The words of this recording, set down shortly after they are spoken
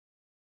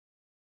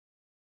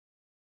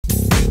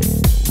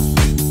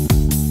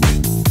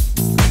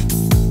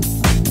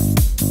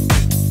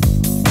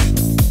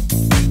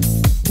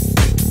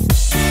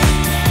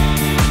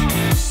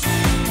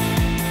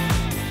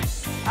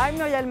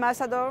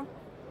Massador.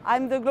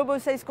 I'm the Global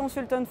Sales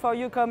Consultant for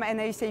UCOM and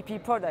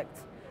ASAP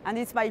products. And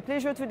it's my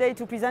pleasure today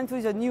to present to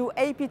you the new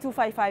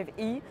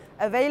AP255E,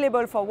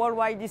 available for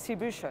worldwide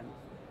distribution.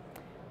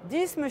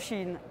 This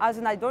machine has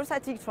an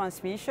hydrostatic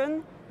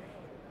transmission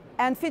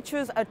and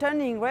features a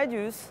turning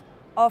radius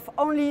of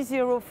only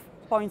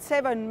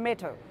 0.7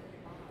 meters.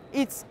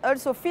 It's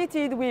also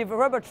fitted with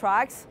rubber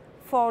tracks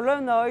for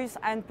low noise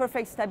and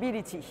perfect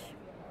stability.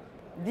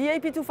 The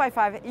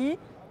AP255E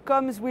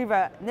comes with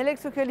an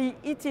electrically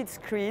heated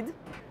screed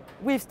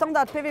with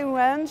standard paving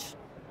range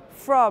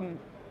from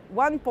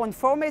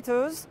 1.4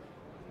 meters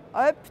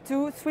up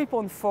to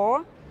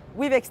 3.4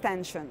 with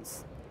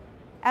extensions.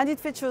 And it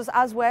features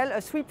as well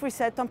a 3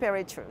 preset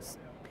temperatures.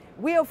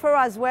 We offer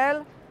as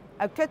well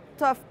a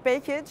cut-off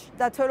package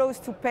that allows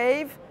to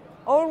pave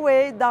all the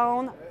way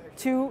down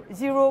to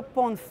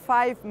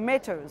 0.5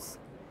 meters.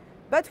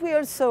 But we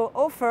also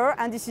offer,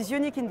 and this is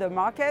unique in the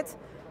market,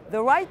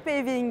 the right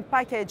paving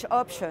package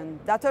option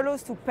that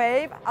allows to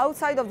pave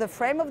outside of the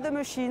frame of the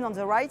machine on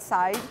the right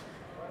side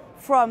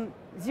from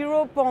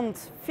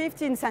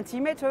 0.15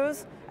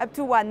 centimeters up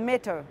to 1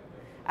 meter.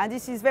 And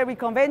this is very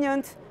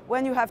convenient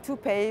when you have to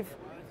pave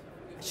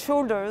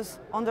shoulders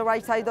on the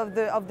right side of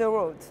the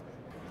road.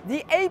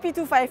 The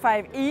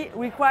AP255E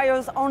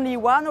requires only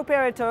one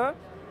operator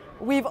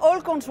with all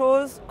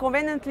controls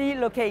conveniently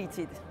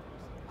located.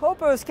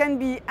 Hoppers can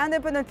be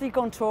independently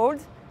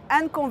controlled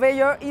and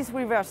conveyor is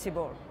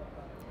reversible.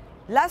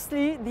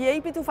 Lastly, the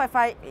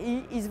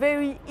AP255E is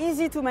very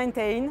easy to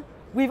maintain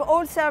with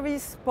all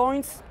service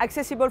points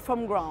accessible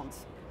from ground.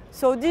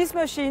 So this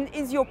machine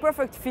is your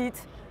perfect fit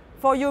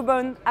for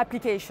urban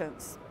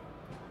applications.